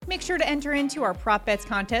sure to enter into our Prop Bets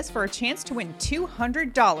contest for a chance to win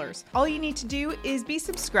 $200. All you need to do is be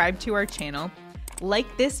subscribed to our channel,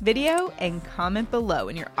 like this video, and comment below,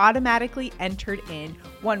 and you're automatically entered in.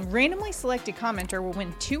 One randomly selected commenter will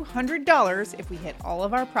win $200 if we hit all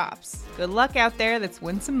of our props. Good luck out there. Let's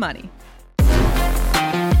win some money.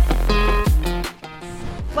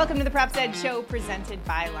 Welcome to the Props Edge Show presented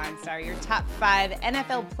by LineStar, your top 5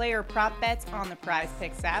 NFL player prop bets on the Prize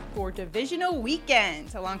Picks app for divisional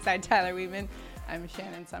weekend. Alongside Tyler Weedman, I'm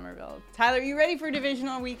Shannon Somerville. Tyler, you ready for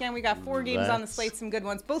divisional weekend? We got 4 games on the slate, some good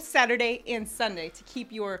ones, both Saturday and Sunday, to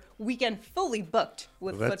keep your weekend fully booked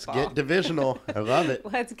with football. Let's get divisional. I love it.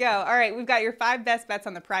 Let's go. All right, we've got your 5 best bets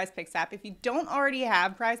on the Prize Picks app. If you don't already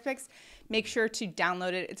have Prize Picks, make sure to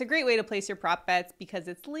download it. It's a great way to place your prop bets because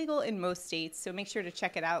it's legal in most states, so make sure to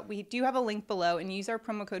check it out. We do have a link below, and use our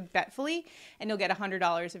promo code BETFULLY, and you'll get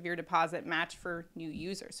 $100 of your deposit match for new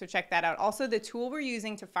users. So check that out. Also, the tool we're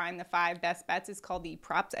using to find the 5 best bets is called the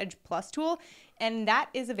Props Edge Plus tool, and that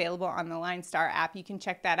is available on the LineStar app. You can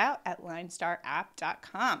check that out at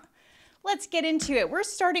linestarapp.com. Let's get into it. We're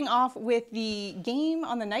starting off with the game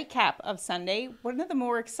on the nightcap of Sunday. One of the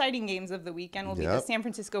more exciting games of the weekend will be the San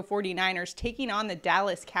Francisco 49ers taking on the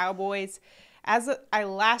Dallas Cowboys. As I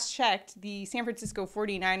last checked, the San Francisco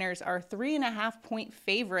 49ers are 3.5-point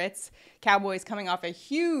favorites. Cowboys coming off a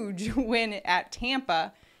huge win at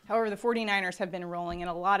Tampa. However, the 49ers have been rolling,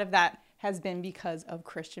 and a lot of that has been because of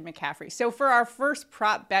Christian McCaffrey. So for our first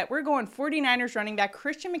prop bet, we're going 49ers running back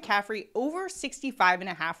Christian McCaffrey over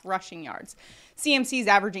 65.5 rushing yards. CMC is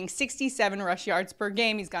averaging 67 rush yards per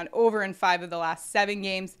game. He's gone over in 5 of the last 7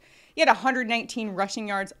 games. He had 119 rushing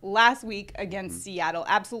yards last week against Seattle.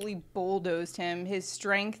 Absolutely bulldozed him. His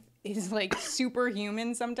strength is like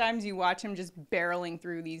superhuman. Sometimes you watch him just barreling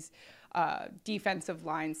through these defensive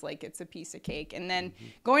lines like it's a piece of cake. And then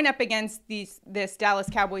going up against this Dallas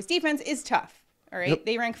Cowboys defense is tough. All right. Yep.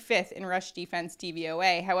 They rank 5th in rush defense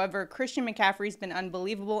DVOA. However, Christian McCaffrey's been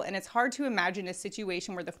unbelievable, and it's hard to imagine a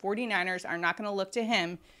situation where the 49ers are not going to look to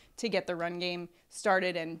him to get the run game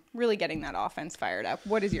started and really getting that offense fired up.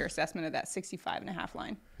 What is your assessment of that 65.5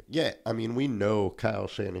 line? Yeah, I mean, we know Kyle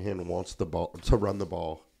Shanahan wants the ball to run the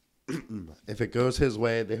ball. If it goes his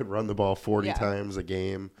way, they would run the ball 40 times a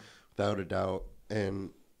game. Without a doubt.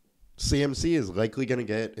 And CMC is likely going to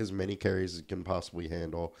get as many carries as he can possibly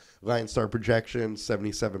handle. LineStar projection,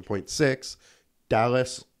 77.6.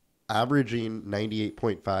 Dallas averaging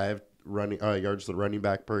 98.5 running yards to the running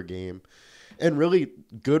back per game. And really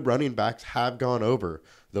good running backs have gone over.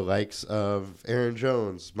 The likes of Aaron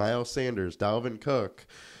Jones, Miles Sanders, Dalvin Cook,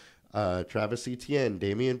 Travis Etienne,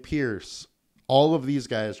 Dameon Pierce. All of these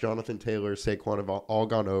guys, Jonathan Taylor, Saquon, have all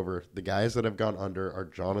gone over. The guys that have gone under are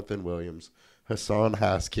Jonathan Williams, Hassan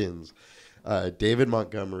Haskins, David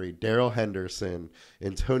Montgomery, Darrell Henderson,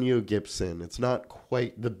 Antonio Gibson. It's not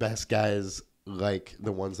quite the best guys like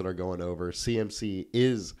the ones that are going over. CMC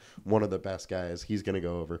is one of the best guys. He's going to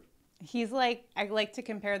go over. He's like, I like to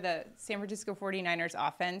compare the San Francisco 49ers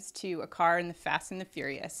offense to a car in the Fast and the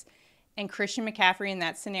Furious. And Christian McCaffrey in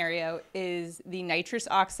that scenario is the nitrous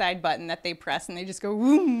oxide button that they press and they just go,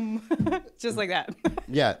 boom, just like that.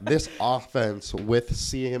 Yeah, this offense with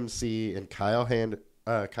CMC and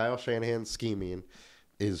Kyle Shanahan scheming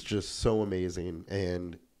is just so amazing.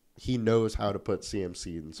 And he knows how to put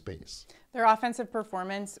CMC in space. Their offensive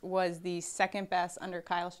performance was the second best under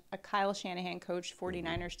Kyle Shanahan coached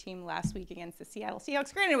 49ers team last week against the Seattle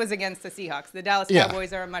Seahawks. Granted, it was against the Seahawks. The Dallas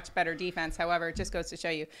Cowboys are a much better defense. However, it just goes to show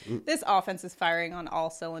you this offense is firing on all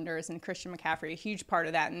cylinders, and Christian McCaffrey, a huge part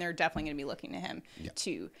of that, and they're definitely going to be looking to him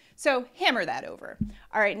too. So hammer that over.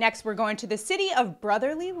 All right, next we're going to the city of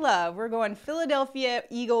brotherly love. We're going Philadelphia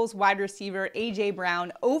Eagles wide receiver A.J.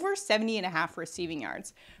 Brown over 70.5 receiving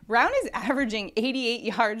yards. Brown is averaging 88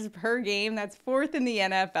 yards per game. That's 4th in the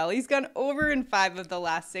NFL. He's gone over in 5 of the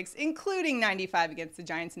last 6, including 95 against the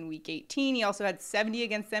Giants in Week 18. He also had 70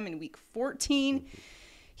 against them in Week 14.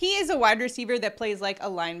 He is a wide receiver that plays like a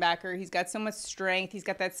linebacker. He's got so much strength. He's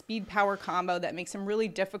got that speed-power combo that makes him really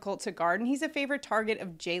difficult to guard, and he's a favorite target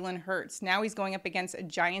of Jalen Hurts. Now he's going up against a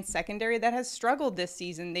Giants secondary that has struggled this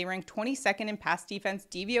season. They rank 22nd in pass defense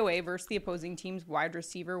DVOA versus the opposing team's wide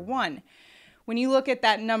receiver 1. When you look at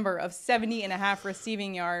that number of 70.5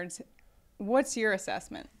 receiving yards, what's your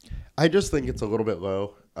assessment? I just think it's a little bit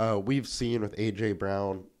low. We've seen with A.J.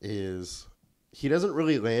 Brown is he doesn't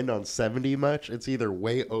really land on 70 much. It's either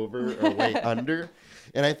way over or way under.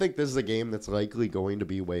 And I think this is a game that's likely going to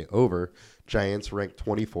be way over. Giants ranked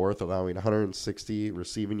 24th, allowing 160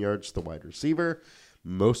 receiving yards to the wide receiver.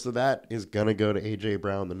 Most of that is going to go to A.J.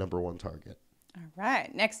 Brown, the number 1 target. All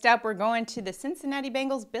right. Next up, we're going to the Cincinnati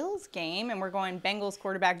Bengals-Bills game, and we're going Bengals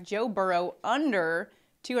quarterback Joe Burrow under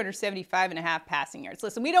 275.5 passing yards.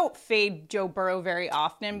 Listen, we don't fade Joe Burrow very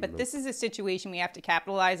often, but this is a situation we have to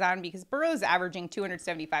capitalize on because Burrow's averaging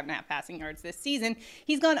 275.5 passing yards this season.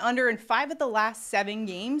 He's gone under in 5 of the last 7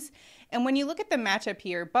 games. And when you look at the matchup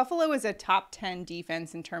here, Buffalo is a top 10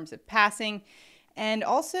 defense in terms of passing. And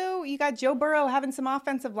also, you got Joe Burrow having some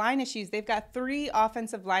offensive line issues. They've got 3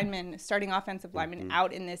 starting offensive linemen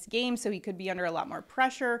out in this game, so he could be under a lot more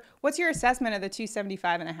pressure. What's your assessment of the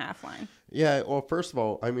 275.5 line? Yeah, well, first of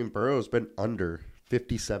all, I mean, Burrow's been under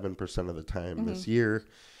 57% of the time this year.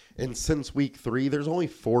 And since week 3, there's only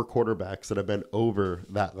 4 quarterbacks that have been over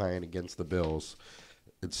that line against the Bills.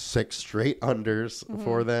 It's 6 straight unders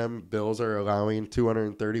for them. Bills are allowing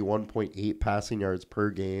 231.8 passing yards per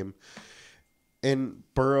game. And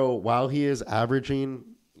Burrow, while he is averaging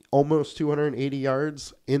almost 280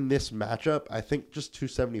 yards in this matchup, I think just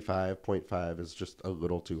 275.5 is just a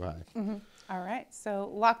little too high. All right,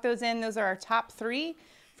 so lock those in. Those are our top 3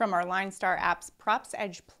 from our Line Star app's Props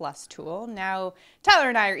Edge Plus tool. Now, Tyler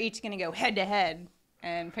and I are each going to go head-to-head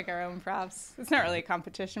and pick our own props. It's not really a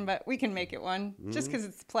competition, but we can make it one just because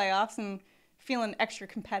it's playoffs and feeling extra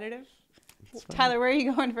competitive. Tyler, where are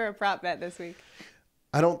you going for a prop bet this week?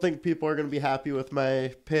 I don't think people are going to be happy with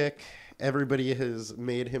my pick. Everybody has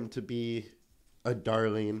made him to be a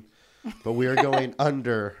darling, but we are going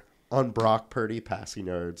under on Brock Purdy passing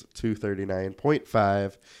yards,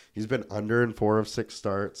 239.5. He's been under in 4 of 6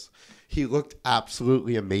 starts. He looked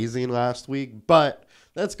absolutely amazing last week, but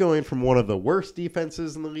that's going from one of the worst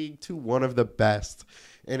defenses in the league to one of the best.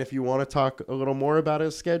 And if you want to talk a little more about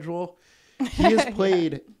his schedule, he has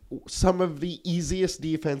played some of the easiest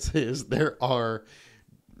defenses there are.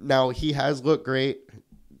 Now, he has looked great.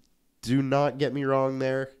 Do not get me wrong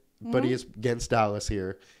there, but he is against Dallas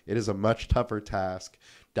here. It is a much tougher task.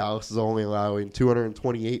 Dallas is only allowing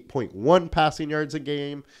 228.1 passing yards a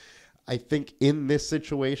game. I think in this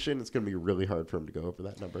situation, it's going to be really hard for him to go over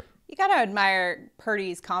that number. You got to admire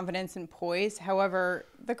Purdy's confidence and poise. However,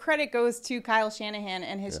 the credit goes to Kyle Shanahan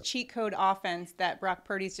and his cheat code offense that Brock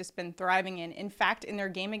Purdy's just been thriving in. In fact, in their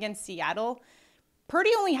game against Seattle,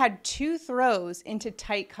 Purdy only had 2 throws into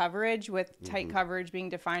tight coverage, with tight coverage being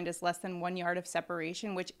defined as less than 1 yard of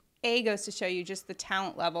separation, which A, goes to show you just the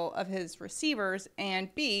talent level of his receivers,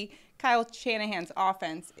 and B, Kyle Shanahan's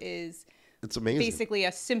offense is it's amazing. Basically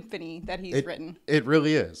a symphony that he's written. It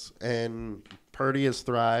really is. And Purdy has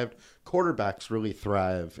thrived. Quarterbacks really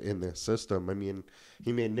thrive in this system. I mean,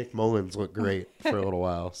 he made Nick Mullins look great for a little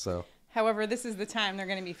while. So, however, this is the time they're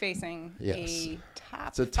going to be facing a top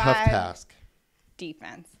It's a tough task.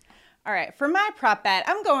 Defense. All right, for my prop bet,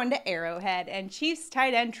 I'm going to Arrowhead and Chiefs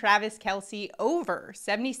tight end Travis Kelce over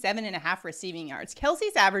 77.5 receiving yards.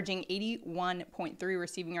 Kelce's averaging 81.3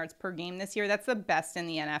 receiving yards per game this year. That's the best in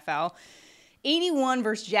the NFL. 81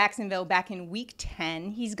 versus Jacksonville back in week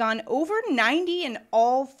 10. He's gone over 90 in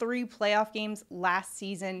all 3 playoff games last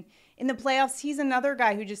season. In the playoffs, he's another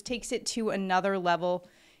guy who just takes it to another level.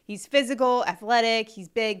 He's physical, athletic, he's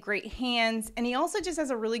big, great hands, and he also just has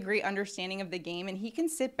a really great understanding of the game, and he can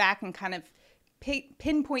sit back and kind of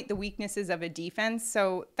pinpoint the weaknesses of a defense.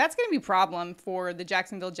 So that's going to be a problem for the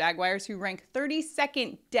Jacksonville Jaguars, who rank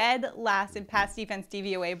 32nd dead last in pass defense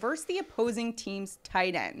DVOA versus the opposing team's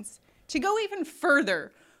tight ends. To go even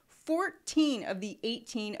further, 14 of the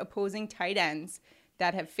 18 opposing tight ends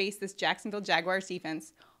that have faced this Jacksonville Jaguars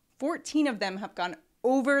defense, 14 of them have gone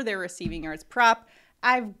over their receiving yards prop.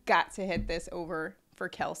 I've got to hit this over for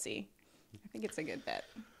Kelce. I think it's a good bet.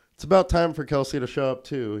 It's about time for Kelce to show up,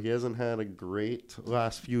 too. He hasn't had a great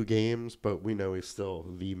last few games, but we know he's still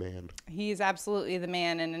the man. He's absolutely the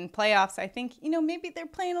man. And in playoffs, I think, maybe they're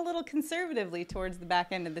playing a little conservatively towards the back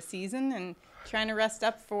end of the season and trying to rest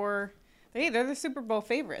up for... Hey, they're the Super Bowl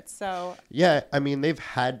favorites, so... Yeah, I mean, they've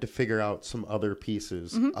had to figure out some other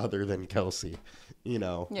pieces other than Kelce. They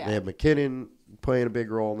have McKinnon playing a big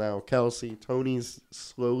role now. Kelce, Tony's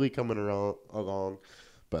slowly coming along,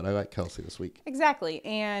 but I like Kelce this week. Exactly,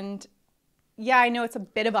 and yeah, I know it's a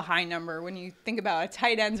bit of a high number when you think about a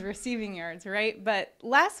tight end's receiving yards, right? But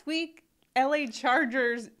last week, LA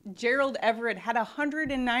Chargers' Gerald Everett had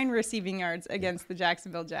 109 receiving yards against the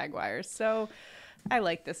Jacksonville Jaguars, so... I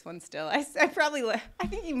like this one still. I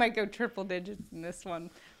think you might go triple digits in this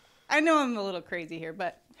one. I know I'm a little crazy here,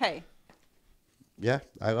 but hey. Yeah,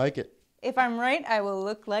 I like it. If I'm right, I will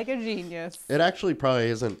look like a genius. It actually probably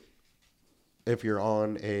isn't, if you're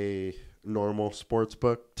on a normal sports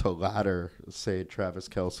book, to ladder, say, Travis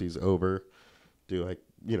Kelce's over, do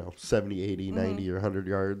 70, 80, 90, or 100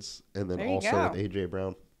 yards, and then also with A.J.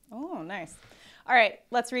 Brown. Oh, nice. All right,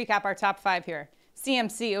 let's recap our top 5 here.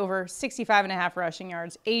 CMC over 65.5 rushing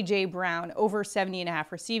yards. A.J. Brown over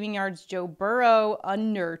 70.5 receiving yards. Joe Burrow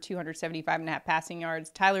under 275.5 passing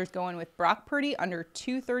yards. Tyler's going with Brock Purdy under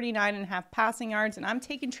 239.5 passing yards. And I'm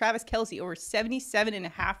taking Travis Kelce over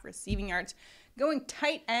 77.5 receiving yards. Going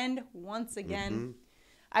tight end once again.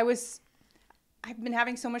 I've been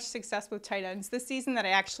having so much success with tight ends this season that I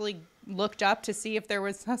actually looked up to see if there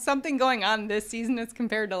was something going on this season as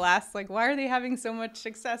compared to last. Like, why are they having so much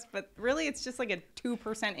success? But really, it's just like a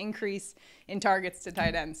 2% increase in targets to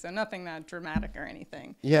tight ends. So nothing that dramatic or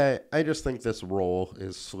anything. Yeah, I just think this role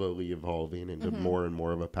is slowly evolving into more and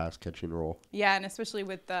more of a pass-catching role. Yeah, and especially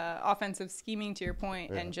with the offensive scheming, to your point,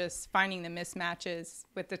 and just finding the mismatches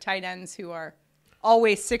with the tight ends who are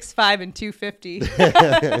always 6'5" and 250.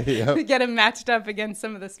 Yep. Get them matched up against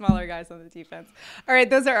some of the smaller guys on the defense. All right,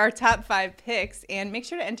 those are our top 5 picks. And make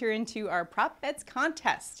sure to enter into our prop bets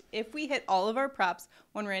contest. If we hit all of our props,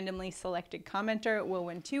 one randomly selected commenter will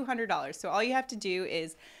win $200. So all you have to do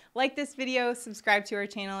is like this video, subscribe to our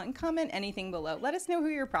channel, and comment anything below. Let us know who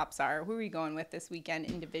your props are. Who are you going with this weekend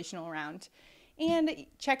in divisional round? And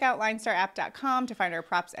check out linestarapp.com to find our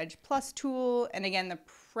Props Edge Plus tool. And again, the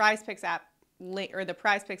Prize Picks app or the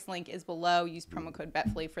Prize Picks link is below. Use promo code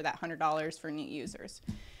BETFULLY for that $100 for new users.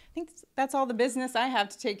 I think that's all the business I have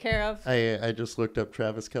to take care of. I just looked up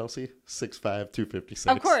Travis Kelce, 6'5", 256.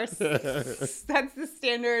 Of course. That's the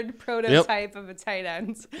standard prototype of a tight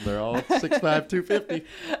end. They're all 6'5", 250.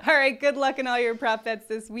 All right, good luck in all your prop bets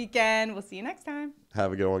this weekend. We'll see you next time.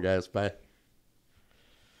 Have a good one, guys. Bye.